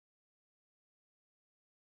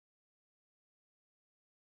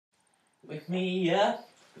Wake me up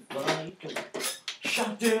before you go.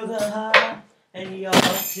 Shot through the heart, and you're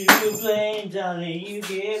to blame, darling. You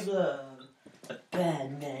give love a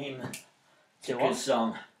bad name. It's a good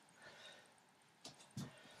song.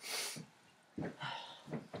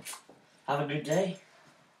 Have a good day.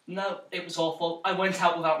 No, it was awful. I went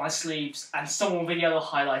out without my sleeves, and someone with a yellow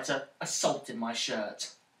highlighter assaulted my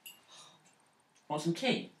shirt. Want some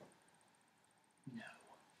tea? No.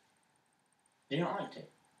 Do you not like tea?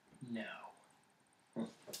 No.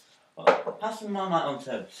 Well, pass some Marmite on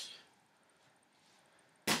toast.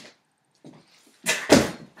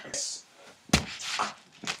 Yes.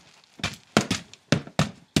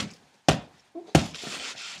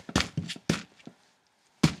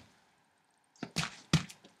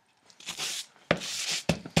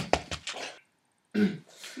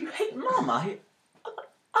 You hate Marmite?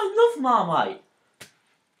 I love Marmite.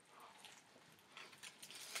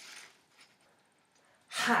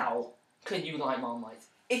 How can you like Marmite?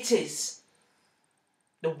 It is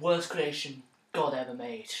the worst creation God ever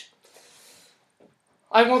made.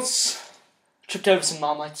 I once tripped over some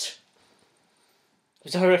Marmite. It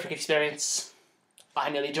was a horrific experience. I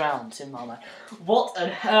nearly drowned in Marmite. What on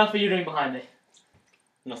earth are you doing behind me?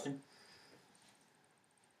 Nothing.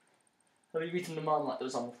 Have you eaten the Marmite that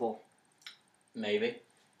was on the floor? Maybe.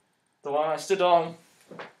 The one I stood on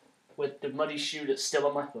with the muddy shoe that's still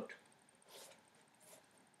on my foot.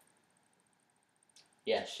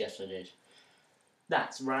 Yes, I did.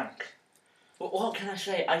 That's rank. But what can I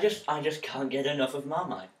say? I just can't get enough of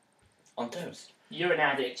Marmite on toast. You're an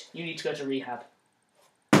addict. You need to go to rehab.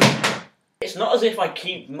 It's not as if I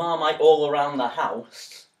keep Marmite all around the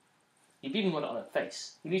house. You've even got it on her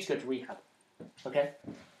face. You need to go to rehab. Okay?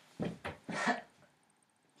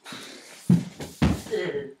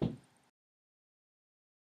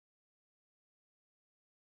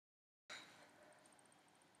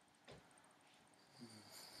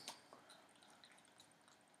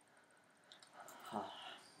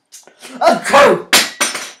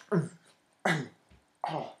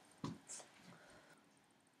 Oh!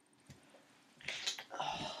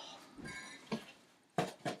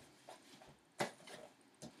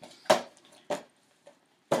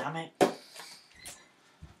 Damn it.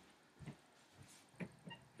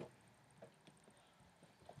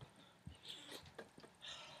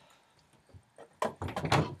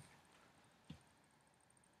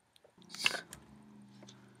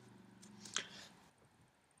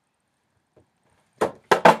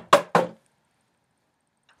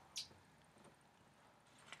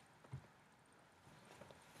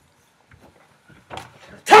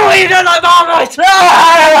 Tell me you don't like Marmite!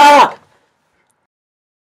 Ah!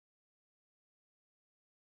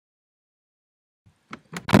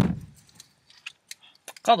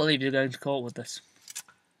 Can't believe you're going to court with this.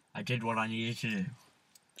 I did what I needed to do.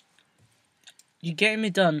 You're getting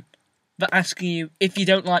me done, but asking you if you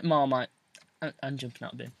don't like Marmite and jumping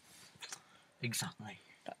out of bin. Exactly.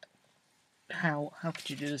 How could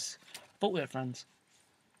you do this? I thought we were friends.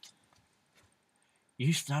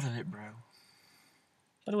 You started it, bro.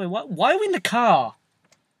 By the way, why are we in the car?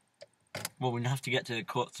 Well, we'd have to get to the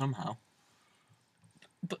court somehow.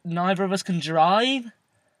 But neither of us can drive?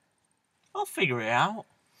 I'll figure it out.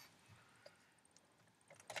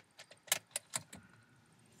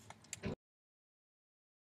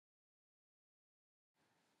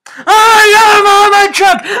 Ah, you're a Marmite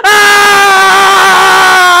truck! Ah!